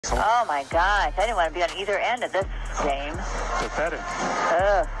Oh my gosh, I didn't want to be on either end of this game. Pathetic.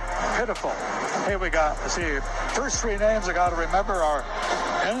 Ugh. Pitiful. Hey, we got, see, first three names I got to remember are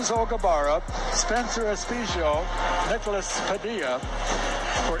Enzo Gabarra, Spencer Espigio, Nicholas Padilla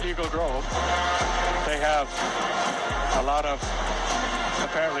for Eagle Grove. They have a lot of,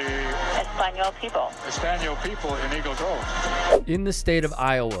 apparently, Espanol people in Eagle Grove. In the state of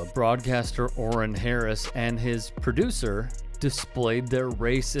Iowa, broadcaster Orrin Harris and his producer displayed their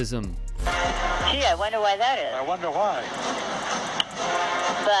racism. Gee, I wonder why that is. I wonder why.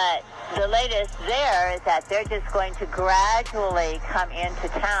 But the latest there is that they're just going to gradually come into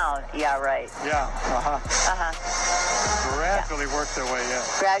town. Yeah, right. Yeah, Uh-huh. Gradually work their way in.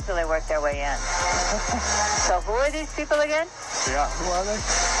 Gradually work their way in. So who are these people again? Yeah, who are they?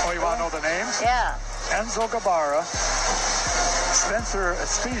 Oh, you want to know the names? Yeah. Enzo Gabarra, Spencer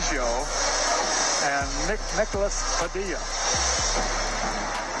Espigio, and Nicholas Padilla.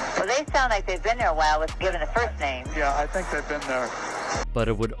 Well, they sound like they've been there a while with given the first name. Yeah, I think they've been there. But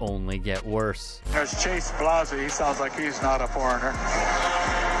it would only get worse. There's Chase Blasi. He sounds like he's not a foreigner.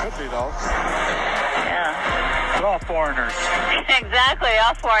 Could be, though. Yeah. They're all foreigners. Exactly,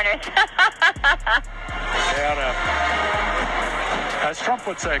 all foreigners. They had as Trump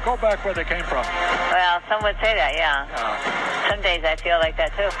would say, go back where they came from. Well, some would say that, yeah. Some days I feel like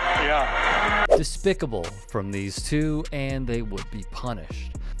that, too. Yeah. Despicable from these two, and they would be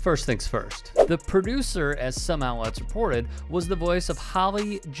punished. First things first, the producer, as some outlets reported, was the voice of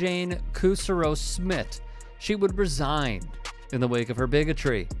Holly Jane Kusero-Smith. She would resign in the wake of her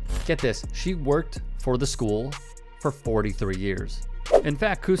bigotry. Get this, she worked for the school for 43 years. In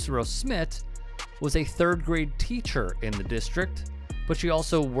fact, Kusero-Smith was a third-grade teacher in the district, but she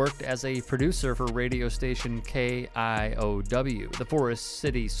also worked as a producer for radio station KIOW. The Forest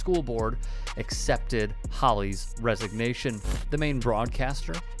City School Board accepted Holly's resignation. The main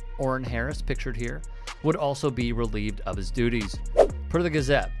broadcaster, Orrin Harris, pictured here, would also be relieved of his duties. Per the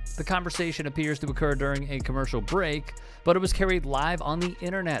Gazette, the conversation appears to occur during a commercial break, but it was carried live on the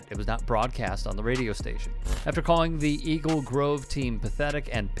internet. It was not broadcast on the radio station. After calling the Eagle Grove team pathetic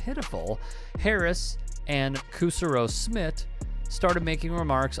and pitiful, Harris and Kusero-Smith started making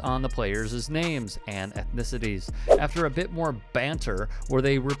remarks on the players' names and ethnicities. After a bit more banter, where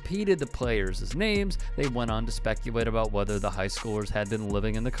they repeated the players' names, they went on to speculate about whether the high schoolers had been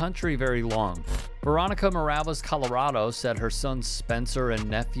living in the country very long. Veronica Morales, Colorado, said her son Spencer and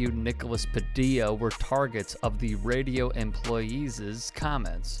nephew Nicholas Padilla were targets of the radio employees'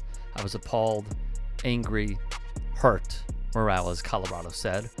 comments. I was appalled, angry, hurt, Morales, Colorado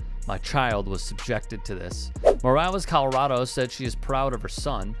said. My child was subjected to this. Morales, Colorado said she is proud of her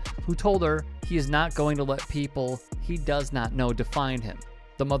son, who told her he is not going to let people he does not know define him.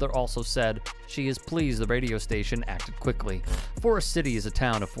 The mother also said she is pleased the radio station acted quickly. Forest City is a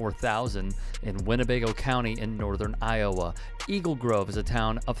town of 4,000 in Winnebago County in northern Iowa. Eagle Grove is a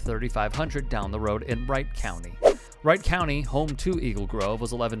town of 3,500 down the road in Wright County. Wright County, home to Eagle Grove,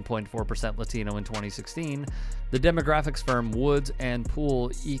 was 11.4% Latino in 2016. The demographics firm Woods and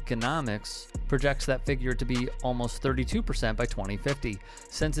Pool Economics projects that figure to be almost 32% by 2050.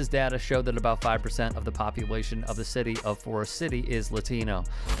 Census data show that about 5% of the population of the city of Forest City is Latino.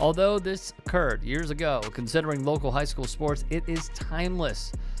 Although this occurred years ago, considering local high school sports, it is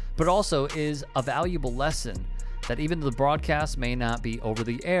timeless, but also is a valuable lesson that even though the broadcast may not be over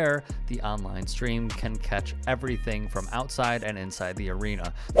the air, the online stream can catch everything from outside and inside the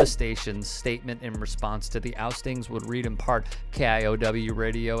arena. The station's statement in response to the oustings would read in part, KIOW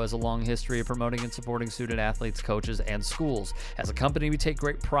Radio has a long history of promoting and supporting student athletes, coaches, and schools. As a company, we take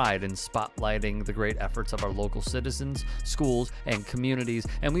great pride in spotlighting the great efforts of our local citizens, schools, and communities,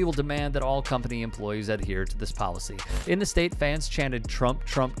 and we will demand that all company employees adhere to this policy. In the state, fans chanted Trump,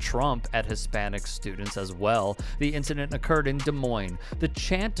 Trump, Trump at Hispanic students as well. The incident occurred in Des Moines. The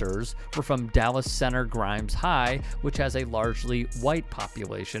chanters were from Dallas Center Grimes High, which has a largely white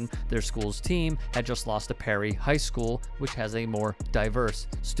population. Their school's team had just lost to Perry High School, which has a more diverse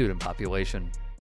student population.